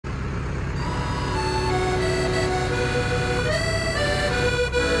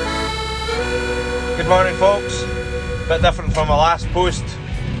morning folks, bit different from my last post.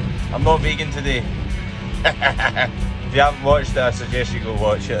 I'm not vegan today. If you haven't watched it, I suggest you go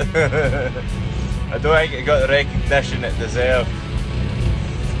watch it. I don't think it got the recognition it deserved.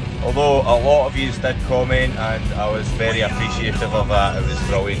 Although a lot of you did comment and I was very appreciative of that. It was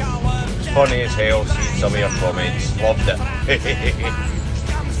brilliant. It was funny as hell seeing some of your comments. Loved it.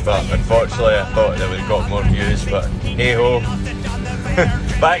 But unfortunately I thought they would have got more views, but hey ho.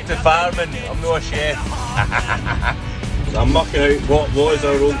 Back to farming, I'm not a chef. So I'm mucking out what was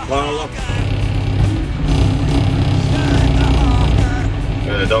our old parlour.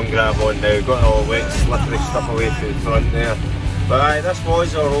 Got the dung grab on now, got all wet slippery stuff away through the front there. But aye, this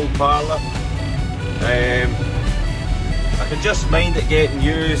was our old parlour. I could just mind it getting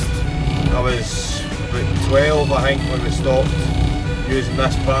used. I was about 12 I think when we stopped using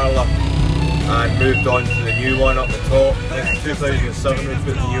this parlour and moved on to the new one up the top. In 2007 we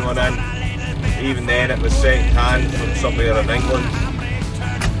put the new one in. Even then it was second hand from somewhere in England.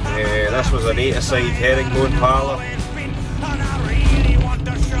 This was an 8-a-side herringbone parlour.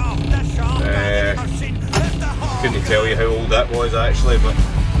 Couldn't tell you how old that was actually, but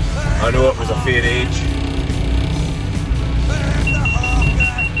I know it was a fair age.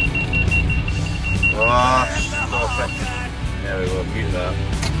 Oh, stop it. There we go, mute that.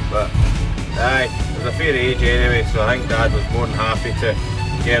 But aye, it was a fair age anyway, so I think Dad was more than happy to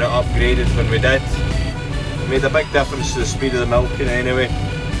get it upgraded when we did. It made a big difference to the speed of the milking anyway.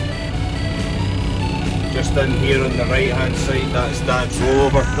 Just in here on the right hand side, that's Dad's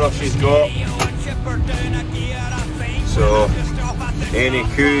rollover crush he's got. So any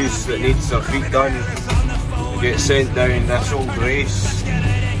coos that needs their feet done get sent down this old race,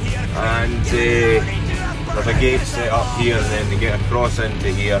 and there's a gate set up here and then they get across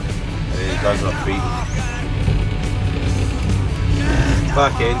into here and then it does their feet.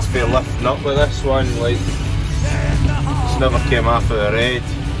 Back end's fair lifting up with this one, like it's never came off of the red.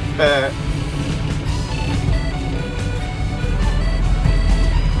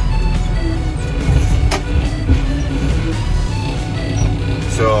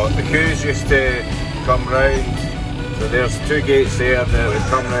 So the coos used to come round, so there's two gates there that would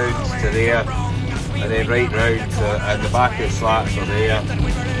come round to there and then right round to, and the back of the slats are there.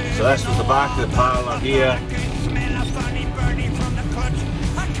 So this was the back of the parlour here,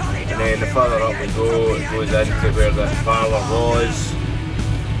 and then the further up we go, it goes into where the parlour was,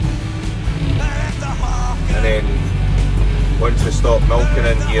 and then once we stopped milking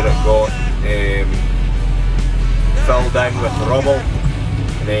in here it got filled in with rubble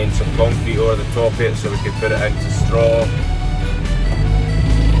and then some concrete over the top of it so we could put it into straw.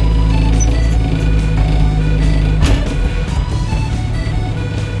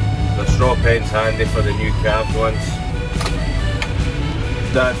 The straw pen's handy for the new calved ones.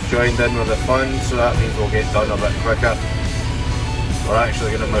 Dad's joined in with the fun, so that means we'll get done a bit quicker. We're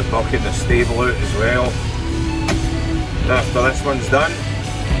actually going to be bucking the stable out as well. And after this one's done,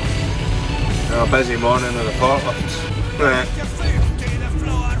 a busy morning with the forklifts.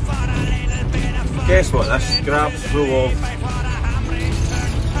 Guess what this grab's full of?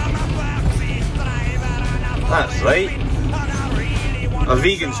 That's right, a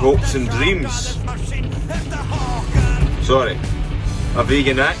vegan's hopes and dreams. Sorry, a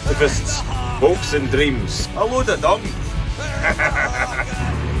vegan activist's hopes and dreams. A load of dung.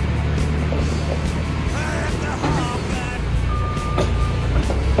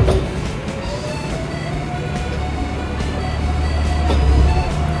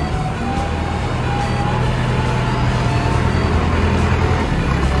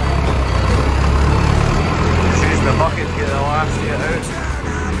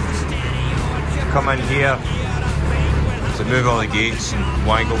 Come in here to move all the gates and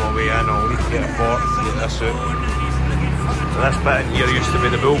wangle my way in. I'll need to get a fork to get this out. So this bit in here used to be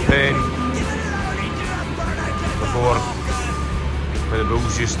the bullpen before, where the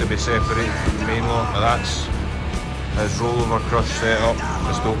bulls used to be separated from the main lot. Now that's his rollover crush set up.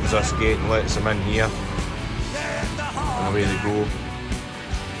 Just opens this gate and lets them in here, and away they go.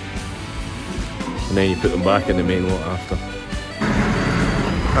 And then you put them back in the main lot after.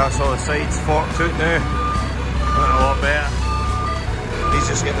 That's all the sides forked out now, looking a lot better. He's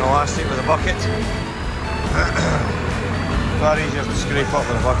just getting the elastic with a bucket. Far easier to scrape up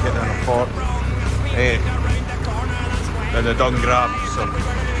with a bucket than a fork. Than the dung grab, so.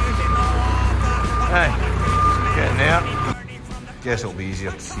 Aye, getting there. Guess it'll be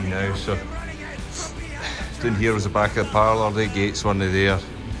easier to see now, so. Down here was the back of the parlour, the gates weren't there.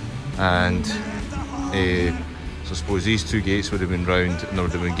 And so I suppose these two gates would have been round and there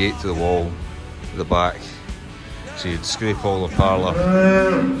would have been a gate to the wall at the back. So you'd scrape all the parlour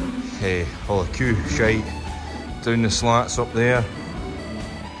all the Q shite down the slats up there,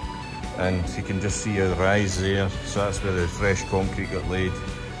 and you can just see the rise there, so that's where the fresh concrete got laid,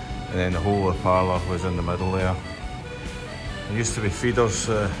 and then the whole of the parlour was in the middle there. There used to be feeders,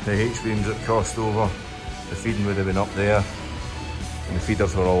 the H-beams that crossed over, the feeding would have been up there, and the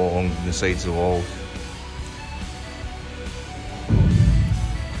feeders were all along the sides of the walls.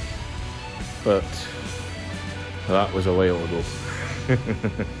 But that was a while ago.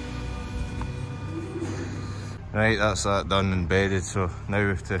 Right, that's that done and bedded, so now we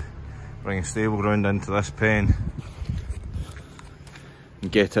have to bring a stable ground into this pen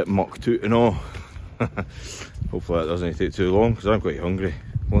and get it mucked out and all. Hopefully that doesn't take too long, because I'm quite hungry.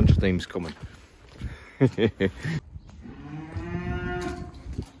 Lunch time's coming.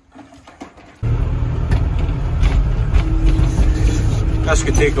 This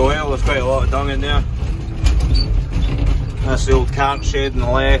could take a while, there's quite a lot of dung in there. That's the old cart shed on the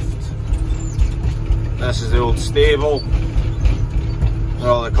left. This is the old stable where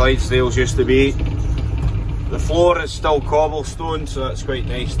all the Clydesdales used to be. The floor is still cobblestone, so that's quite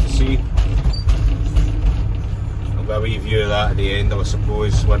nice to see. I'll get a wee view of that at the end, I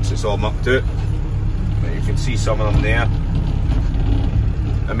suppose, once it's all mucked out. But you can see some of them there.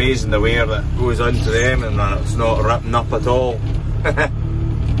 Amazing the wear that goes into them, and that it's not ripping up at all.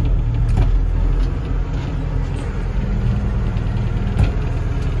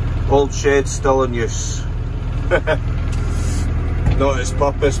 Old shed still in use. Not its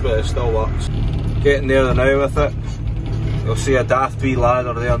purpose, but it still works. Getting there now with it. You'll see a daft wee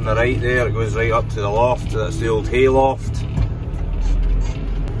ladder there on the right there, it goes right up to the loft, that's the old hay loft.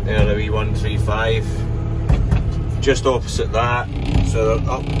 There the wee 135. Just opposite that, so they're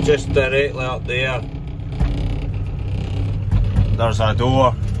up, just directly up there. There's a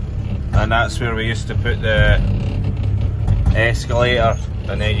door, and that's where we used to put the escalator,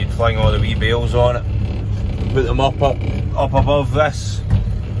 and then you'd fling all the wee bales on it and put them up above this,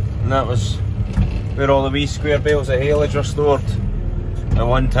 and that was where all the wee square bales of haylage were stored at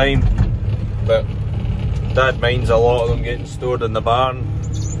one time. But Dad minds a lot of them getting stored in the barn.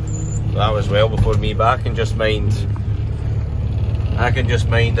 That was well before me, but I can just mind it,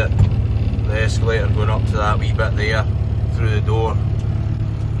 the escalator going up to that wee bit there through the door.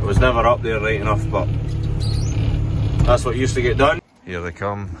 It was never up there right enough, but that's what used to get done. Here they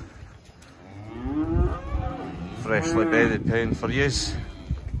come. Freshly bedded pen for yous.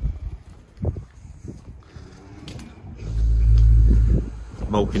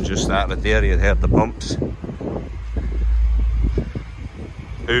 Milking just started there, you'd heard the pumps.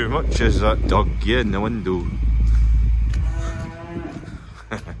 How much is that dog in the window?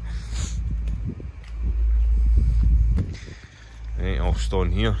 Right, I'll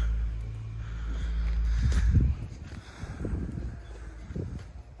stand here.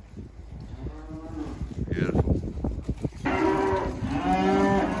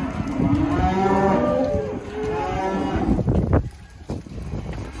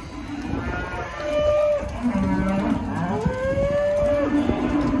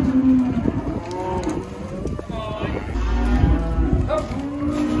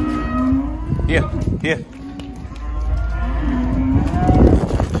 Here.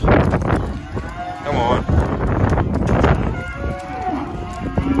 Come on.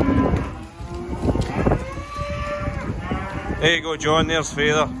 There you go, John, there's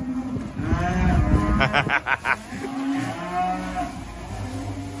Feather.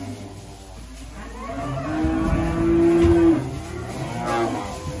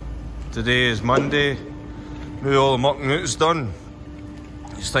 Today is Monday. Now all the mucking out's done.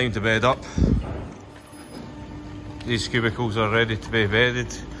 It's time to bed up. These cubicles are ready to be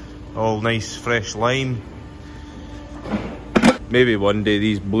bedded, all nice fresh lime. Maybe one day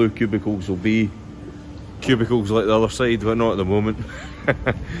these blue cubicles will be cubicles like the other side, but not at the moment. At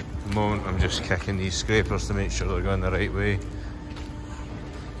the moment I'm just kicking these scrapers to make sure they're going the right way,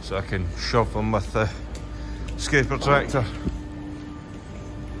 so I can shove them with the scraper tractor.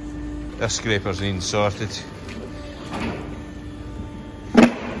 This scraper's needing sorted.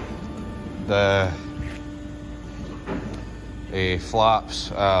 The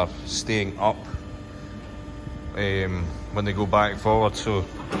flaps are staying up when they go back forward, so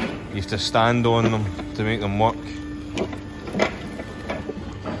you have to stand on them to make them work.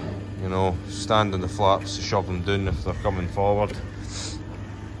 You know, stand on the flaps to shove them down if they're coming forward.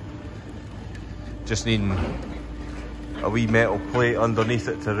 Just needing a wee metal plate underneath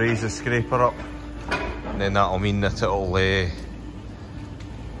it to raise the scraper up, and then that'll mean that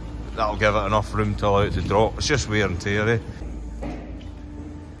that'll give it enough room to allow it to drop. It's just wear and tear, eh?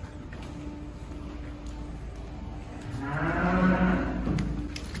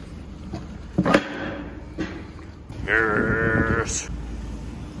 Yes.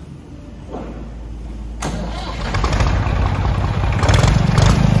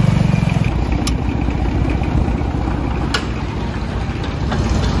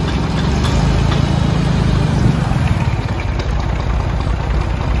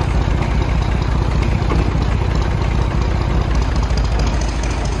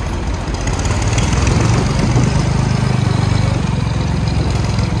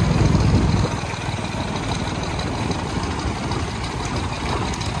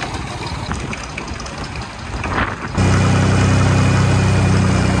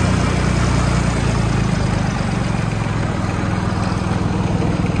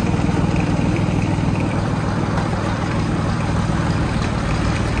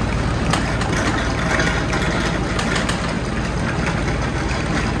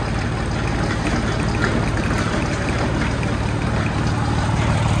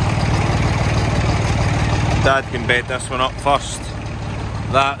 Dad can bed this one up first.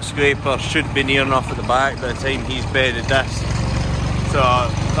 That scraper should be near enough at the back by the time he's bedded this. So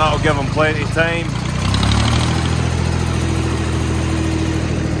that'll give him plenty of time.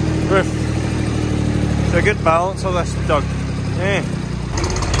 It's a good balance of this, Doug. Eh?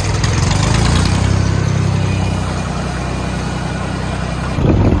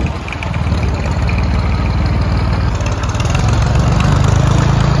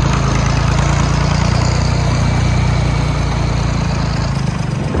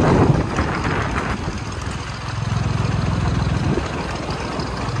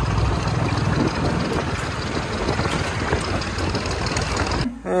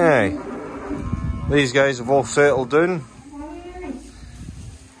 Hey, these guys have all settled down,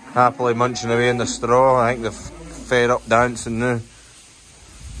 happily munching away in the straw. I think they've fed up dancing now,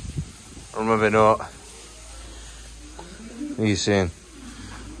 or maybe not. What are you saying?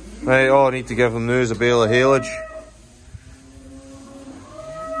 Right, all I need to give them now is a bale of haylage.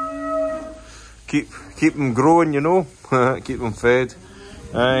 Keep them growing, you know. Keep them fed.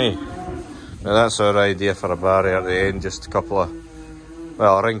 Aye. Now that's our idea for a barrier at the end, just a couple of,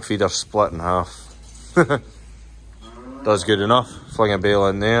 well, a ring feeder split in half. Does good enough. Fling a bale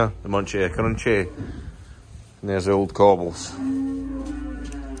in there, the munchy crunchy, and there's the old cobbles. I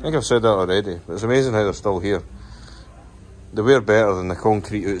think I've said that already, but it's amazing how they're still here. They were better than the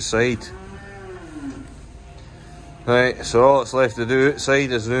concrete outside. Right, so all that's left to do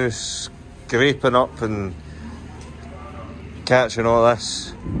outside is now scraping up and catching all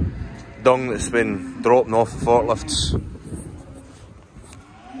this dung that's been dropping off the forklifts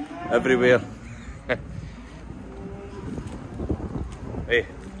everywhere. Hey.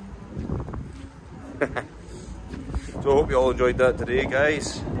 So I hope you all enjoyed that today,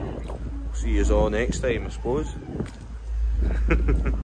 guys. See you all next time, I suppose.